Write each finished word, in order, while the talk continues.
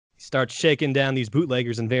starts shaking down these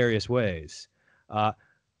bootleggers in various ways.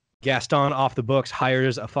 Gaston, off the books,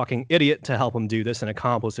 hires a fucking idiot to help him do this, an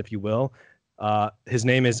accomplice, if you will. His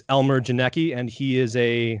name is Elmer Janecki, and he is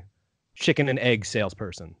a chicken and egg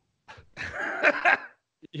salesperson.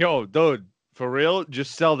 Yo, dude, for real?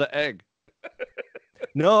 Just sell the egg.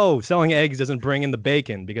 No, selling eggs doesn't bring in the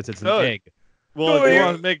bacon because it's an egg. Well, if you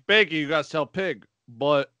want to make bacon, you got to sell pig,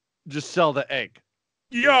 but just sell the egg.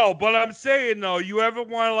 Yo, but I'm saying, though, you ever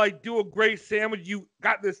want to, like, do a great sandwich? You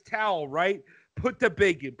got this towel, right? Put the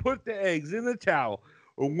bacon, put the eggs in the towel,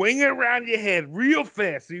 wing it around your head real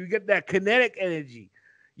fast so you get that kinetic energy.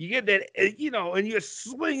 You get that, you know, and you're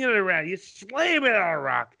swinging it around. You slam it on a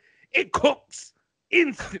rock. It cooks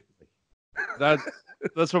instantly. That's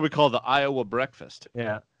what we call the Iowa breakfast.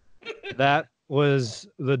 Yeah. That was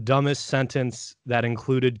the dumbest sentence that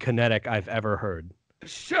included kinetic I've ever heard.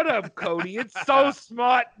 Shut up, Cody. It's so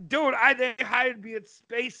smart. Dude, they hired me at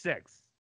SpaceX.